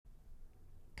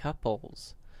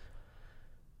couples,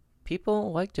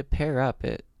 people like to pair up.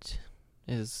 It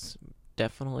is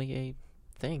definitely a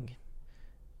thing.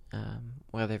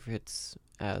 Whether it's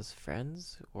as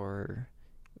friends or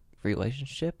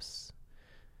relationships,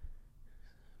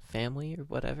 family, or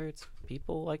whatever, it's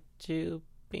people like to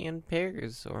be in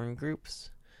pairs or in groups.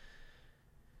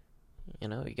 You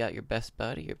know, you got your best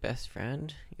buddy, your best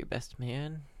friend, your best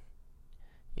man,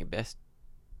 your best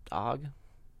dog,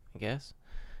 I guess.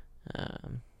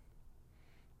 Um,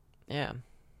 yeah,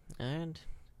 and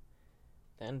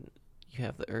then you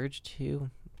have the urge to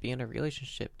be in a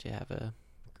relationship, to have a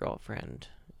girlfriend,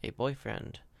 a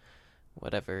boyfriend,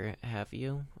 whatever have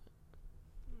you.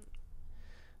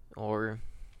 Or,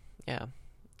 yeah,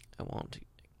 I won't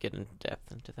get in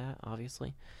depth into that,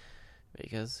 obviously,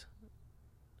 because,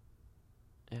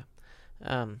 yeah,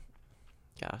 um,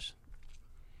 gosh.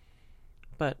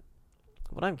 But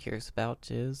what I'm curious about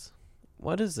is,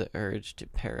 what is the urge to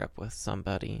pair up with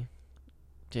somebody,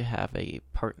 to have a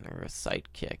partner, a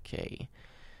sidekick,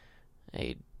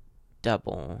 a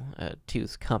double, a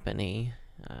two's company,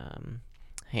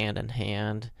 hand in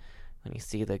hand, when you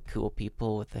see the cool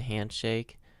people with the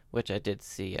handshake, which I did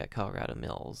see at Colorado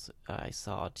Mills. I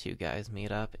saw two guys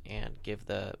meet up and give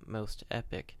the most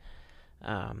epic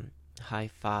high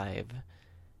five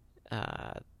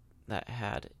that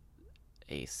had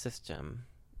a system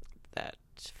that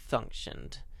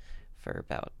functioned for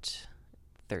about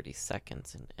 30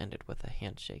 seconds and ended with a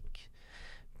handshake.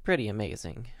 Pretty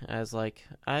amazing. I was like,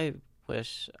 I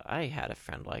wish I had a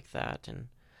friend like that,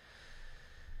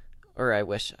 or I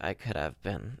wish I could have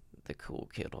been the cool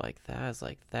kid like that. I was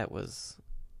like, that was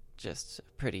just a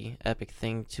pretty epic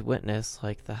thing to witness,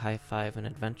 like the high five in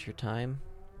Adventure Time.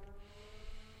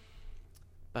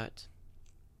 But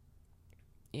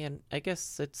yeah, I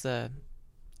guess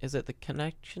is it the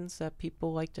connections that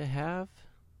people like to have?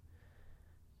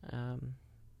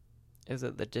 Is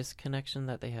it the disconnection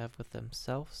that they have with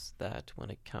themselves, that when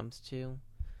it comes to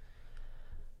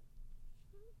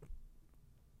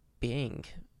being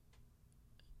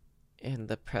in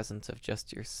the presence of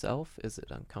just yourself, is it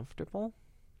uncomfortable?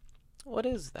 What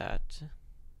is that?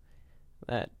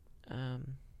 That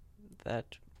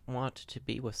that want to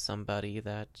be with somebody,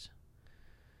 that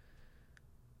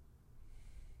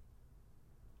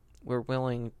we're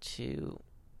willing to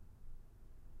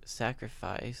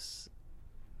sacrifice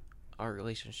our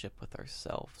relationship with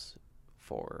ourselves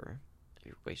for a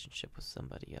relationship with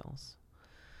somebody else.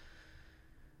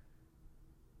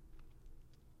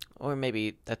 Or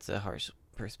maybe that's a harsh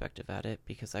perspective at it,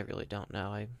 because I really don't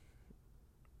know. I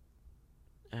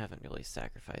haven't really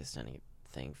sacrificed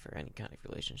anything for any kind of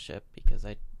relationship, because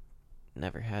I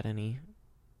never had any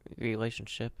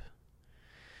relationship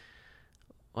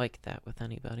like that with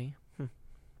anybody.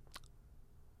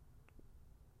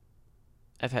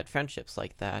 I've had friendships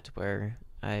like that where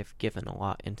I've given a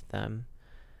lot into them,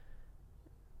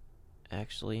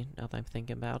 actually, now that I'm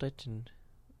thinking about it, and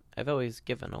I've always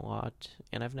given a lot,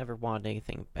 and I've never wanted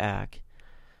anything back.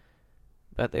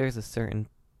 But there's a certain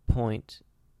point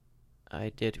I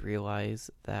did realize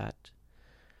that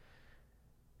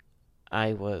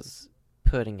I was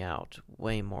putting out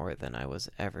way more than I was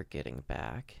ever getting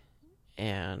back,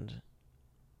 and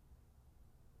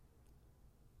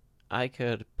I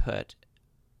could put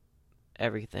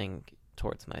everything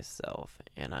towards myself,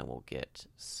 and I will get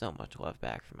so much love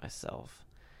back from myself,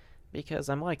 because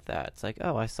I'm like that. It's like,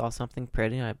 oh, I saw something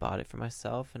pretty and I bought it for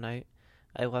myself, and I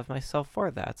love myself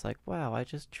for that. It's like, wow, I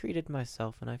just treated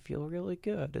myself and I feel really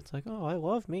good. It's like, oh, I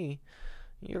love me.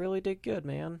 You really did good,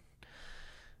 man.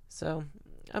 So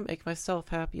I make myself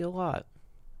happy a lot.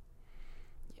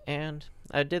 And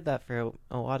I did that for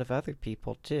a lot of other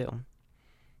people too.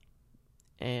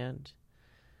 And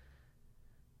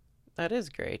that is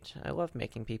great. I love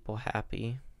making people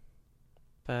happy.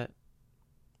 But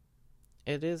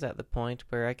it is at the point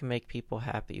where I can make people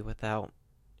happy without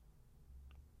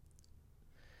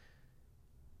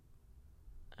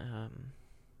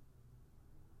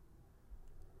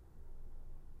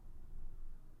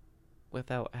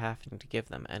without having to give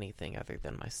them anything other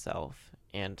than myself,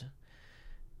 and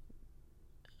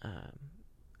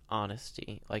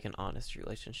honesty, like an honest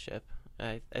relationship.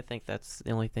 I think that's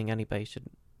the only thing anybody should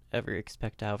ever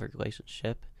expect out of a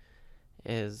relationship,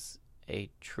 is a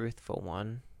truthful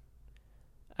one.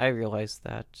 I realized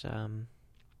that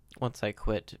once I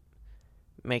quit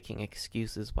making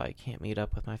excuses why I can't meet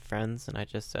up with my friends, and I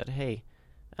just said, hey,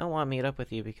 I don't want to meet up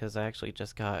with you because I actually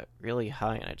just got really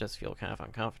high and I just feel kind of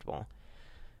uncomfortable.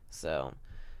 So,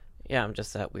 yeah, I'm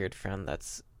just that weird friend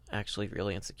that's actually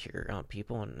really insecure on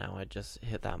people, and now I just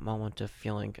hit that moment of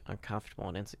feeling uncomfortable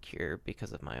and insecure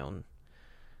because of my own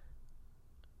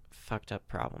fucked up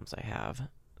problems I have.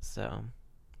 So,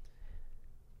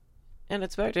 and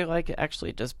it's better to like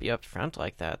actually just be upfront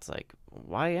like that. It's like,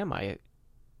 why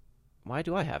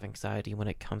do I have anxiety when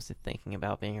it comes to thinking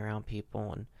about being around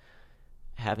people and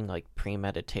having like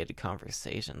premeditated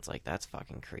conversations? Like, that's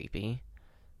fucking creepy.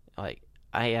 Like,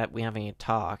 we haven't even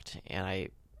talked, and I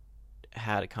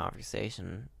had a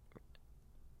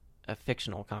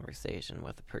fictional conversation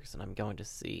with a person I'm going to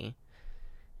see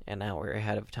an hour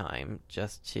ahead of time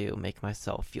just to make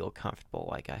myself feel comfortable,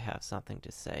 like I have something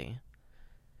to say.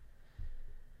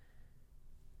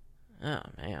 Oh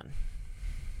man.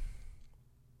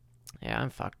 Yeah, I'm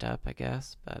fucked up, I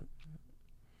guess, but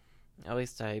at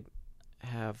least I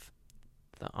have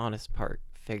the honest part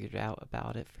figured out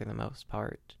about it for the most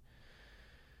part.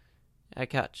 I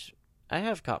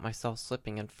have caught myself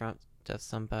slipping in front of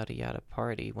somebody at a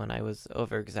party when I was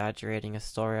over exaggerating a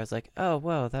story. I was like, oh,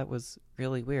 whoa, that was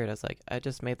really weird. I was like, I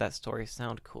just made that story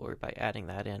sound cooler by adding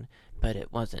that in, but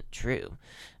it wasn't true.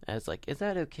 I was like, is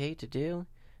that okay to do?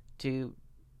 To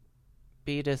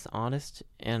be dishonest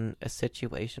in a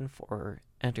situation for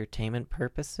entertainment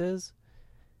purposes?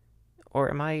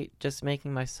 Or am I just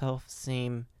making myself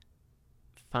seem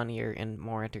funnier and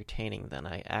more entertaining than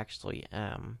I actually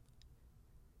am?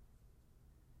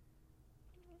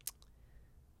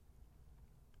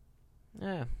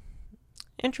 Yeah,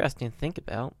 interesting to think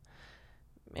about.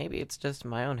 Maybe it's just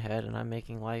my own head and I'm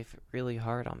making life really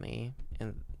hard on me,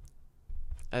 and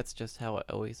that's just how it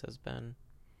always has been.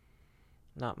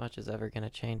 Not much is ever going to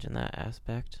change in that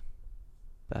aspect.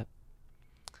 But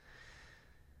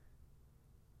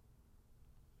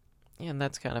yeah, and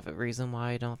that's kind of a reason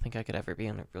why I don't think I could ever be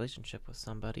in a relationship with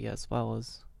somebody as well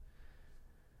as.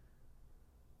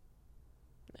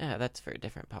 Yeah, that's for a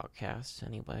different podcast,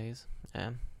 anyways.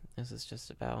 This is just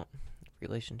about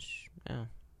relationship. Oh,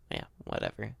 yeah,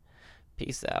 whatever.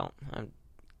 Peace out. I'm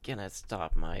gonna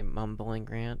stop my mumbling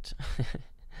rant.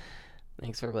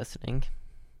 Thanks for listening.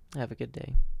 Have a good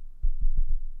day.